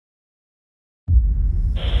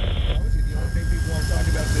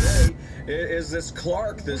is this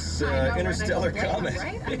Clark, this interstellar comet.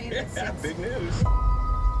 Right? I mean, it's Big news.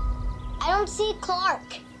 I don't see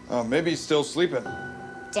Clark. Oh, maybe he's still sleeping.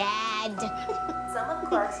 Dad. Some of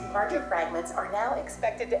Clark's larger fragments are now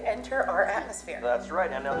expected to enter our atmosphere. That's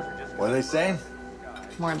right. And now those are just. What are they saying?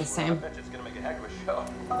 more of the same. I bet it's gonna make a heck of a show.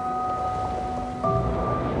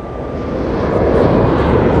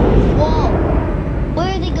 Whoa! Where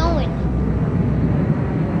are they going?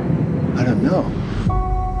 I don't know.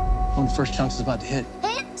 When the first chunk is about to hit.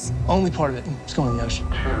 Hit? Only part of it. It's going in the ocean.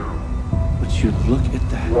 Would you look at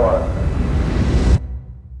that?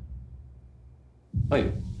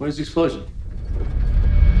 Wait, where's the explosion?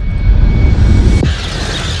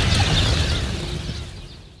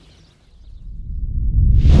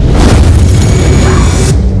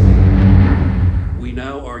 We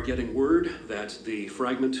now are getting word that the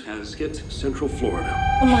fragment has hit Central Florida.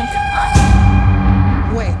 Oh my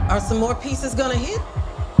God. Wait, are some more pieces gonna hit?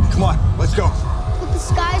 Come on, let's go. But the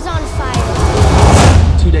sky's on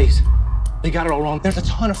fire. 2 days. They got it all wrong. There's a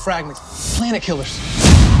ton of fragments. Planet killers.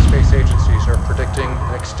 Space agencies are predicting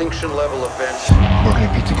an extinction level event. We're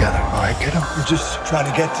gonna be together, all right, kiddo? We're just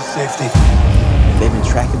trying to get to safety. They've been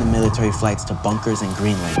tracking the military flights to bunkers in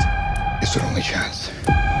Greenland. It's our only chance.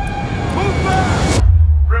 Move back!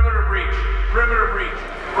 Perimeter breach. Perimeter breach.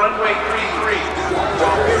 Runway 33.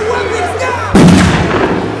 Drop your weapons now!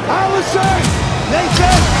 Allison!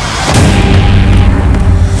 Nathan!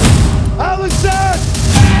 Allison!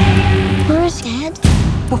 Where's Dad?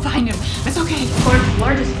 We'll find him. It's okay. Clark's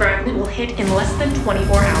largest fragment will hit in less than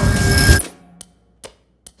 24 hours.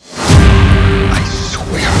 I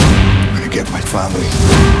swear, I'm gonna get my family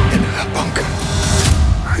into that bunker.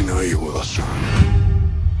 I know you will, son.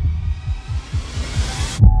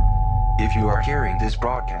 If you are hearing this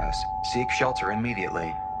broadcast, seek shelter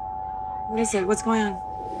immediately. What is it? What's going on?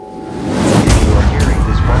 If you are hearing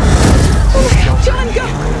this broadcast, seek shelter John, go!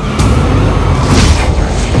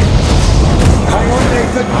 Hang on,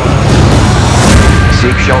 Nathan.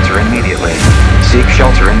 Seek shelter immediately. Seek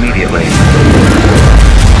shelter immediately.